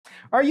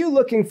Are you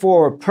looking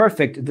for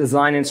perfect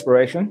design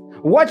inspiration?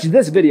 Watch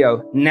this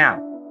video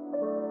now.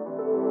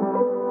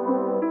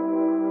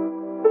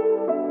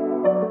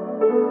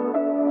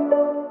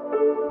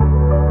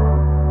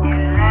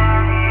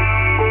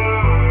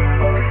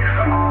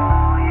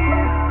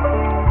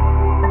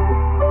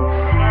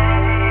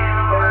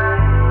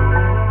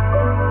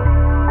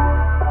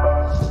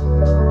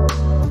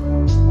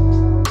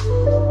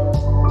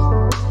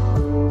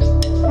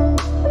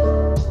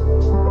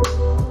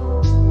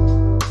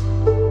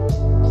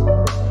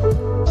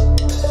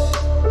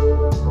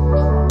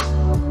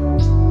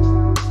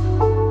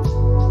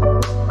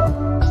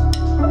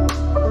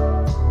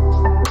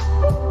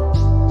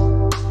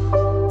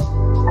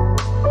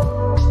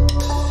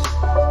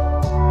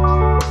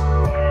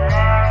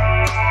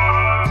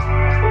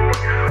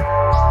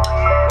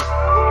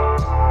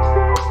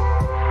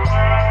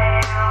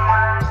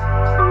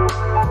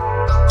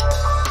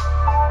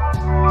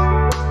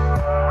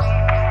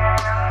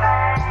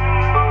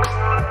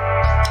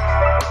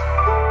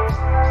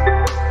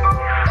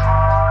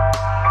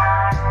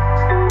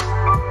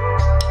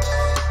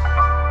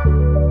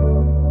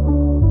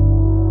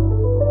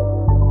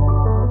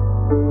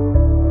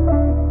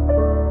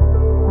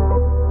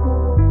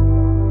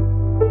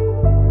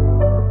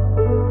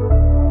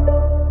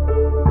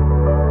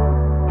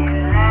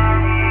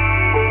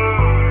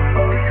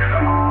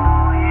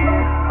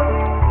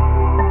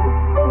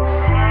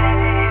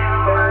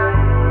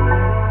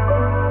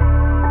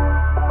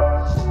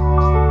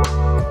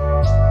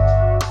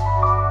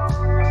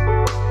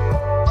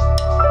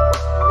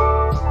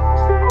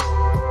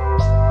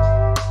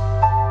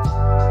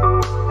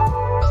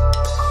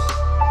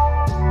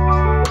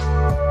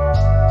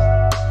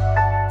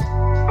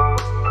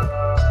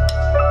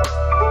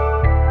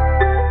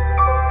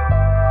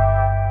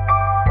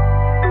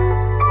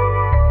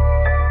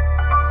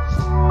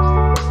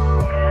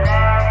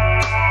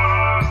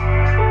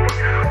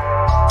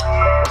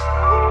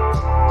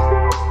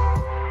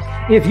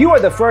 If you are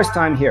the first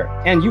time here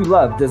and you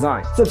love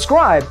design,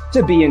 subscribe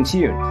to be in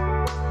tune.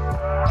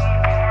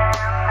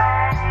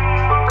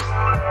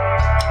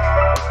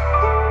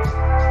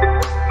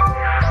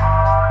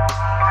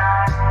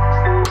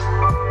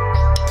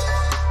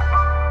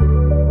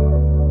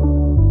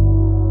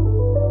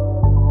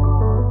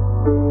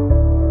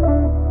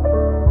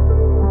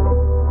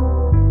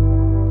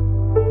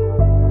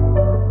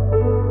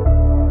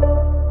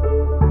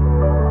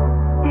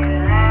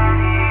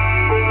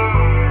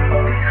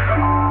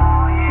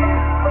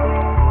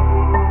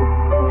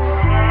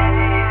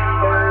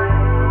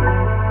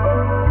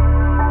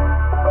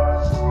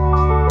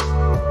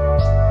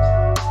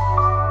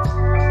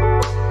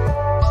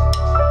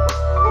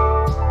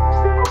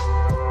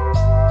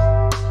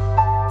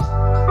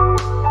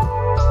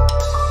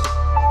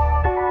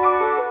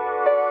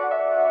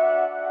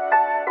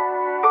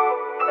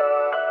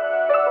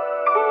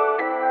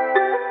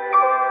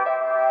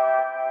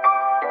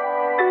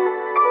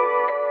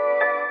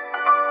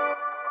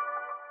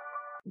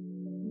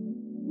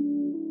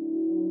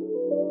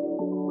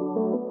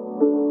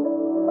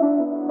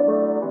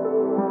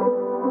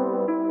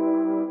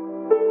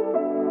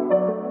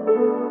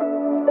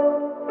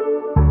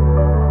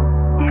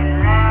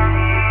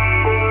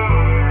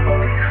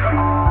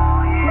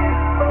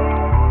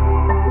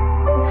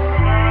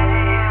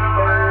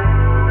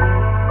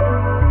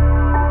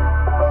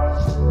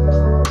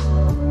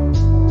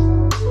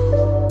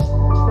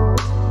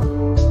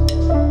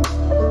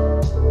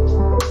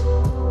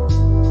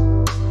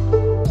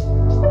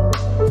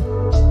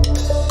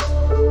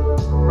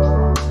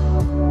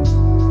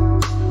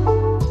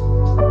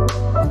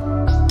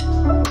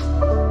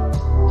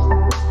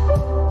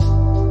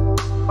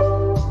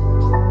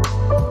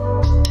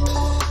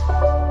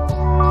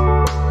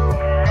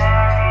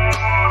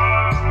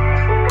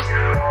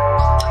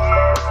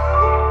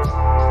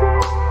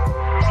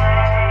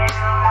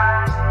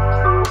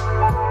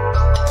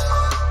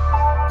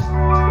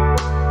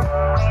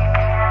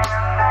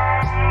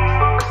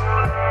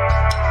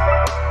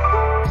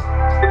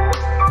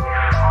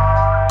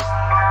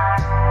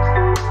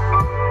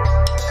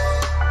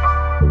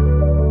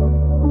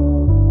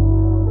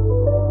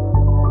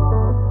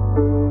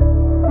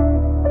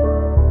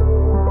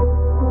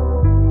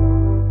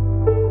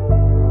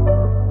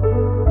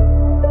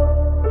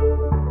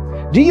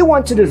 Do you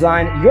want to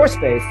design your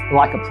space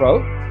like a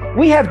pro?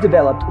 We have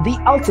developed the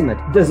ultimate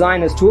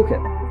designer's toolkit.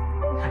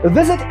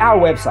 Visit our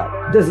website,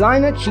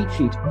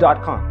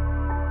 designercheatsheet.com.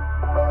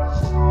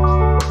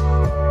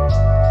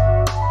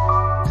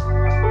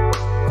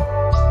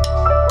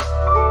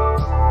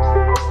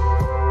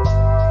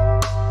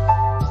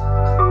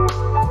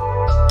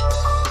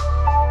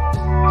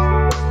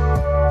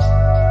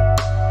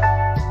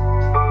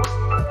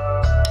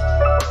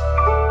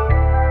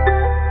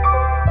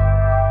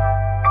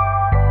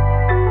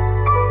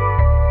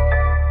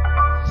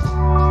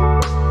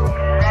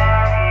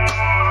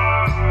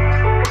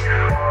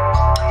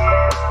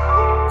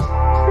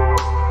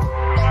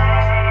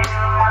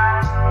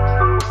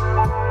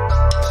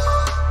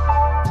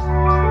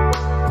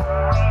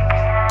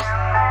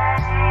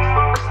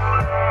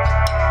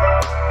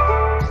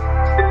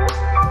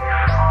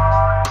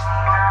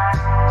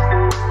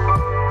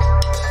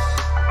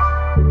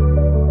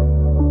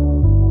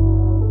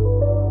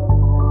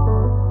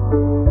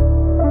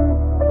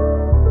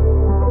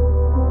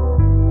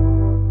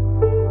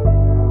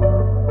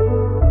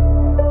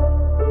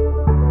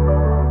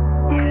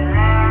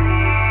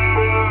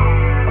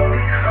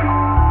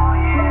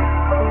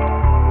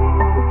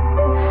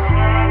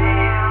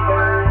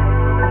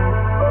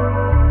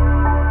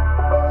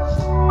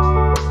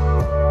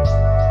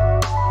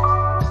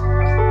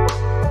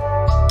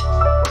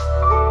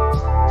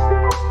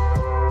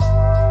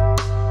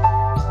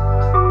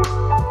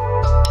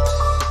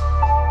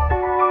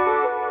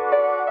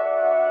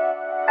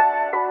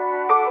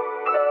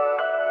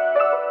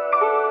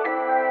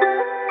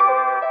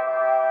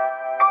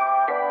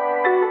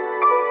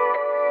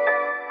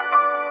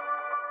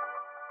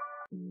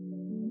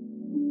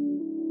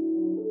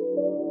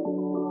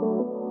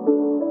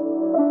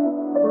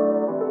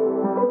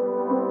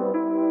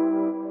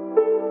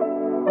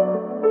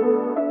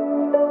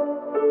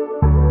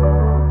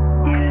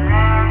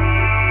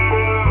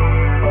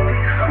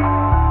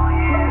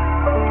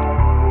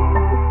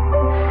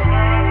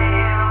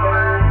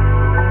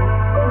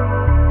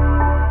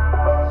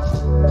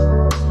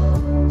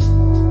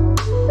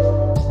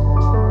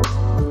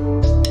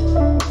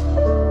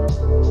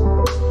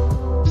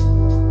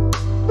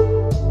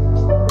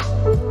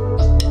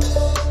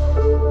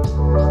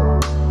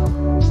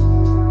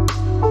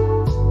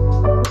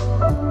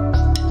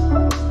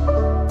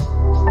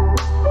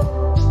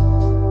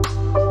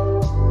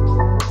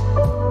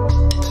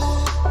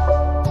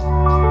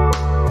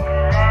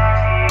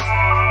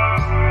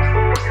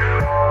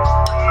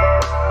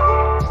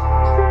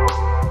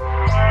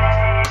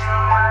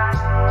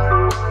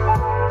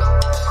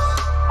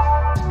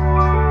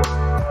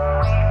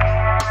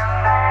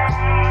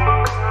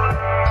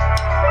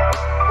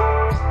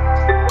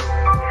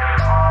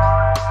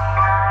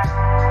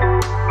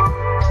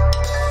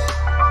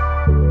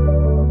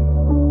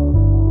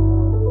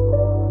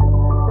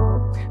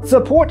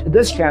 Support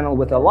this channel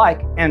with a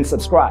like and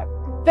subscribe.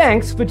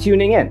 Thanks for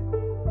tuning in.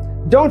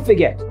 Don't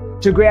forget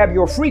to grab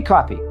your free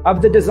copy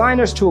of the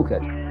Designer's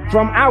Toolkit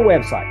from our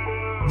website,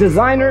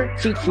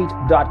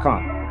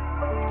 designercheatsheet.com.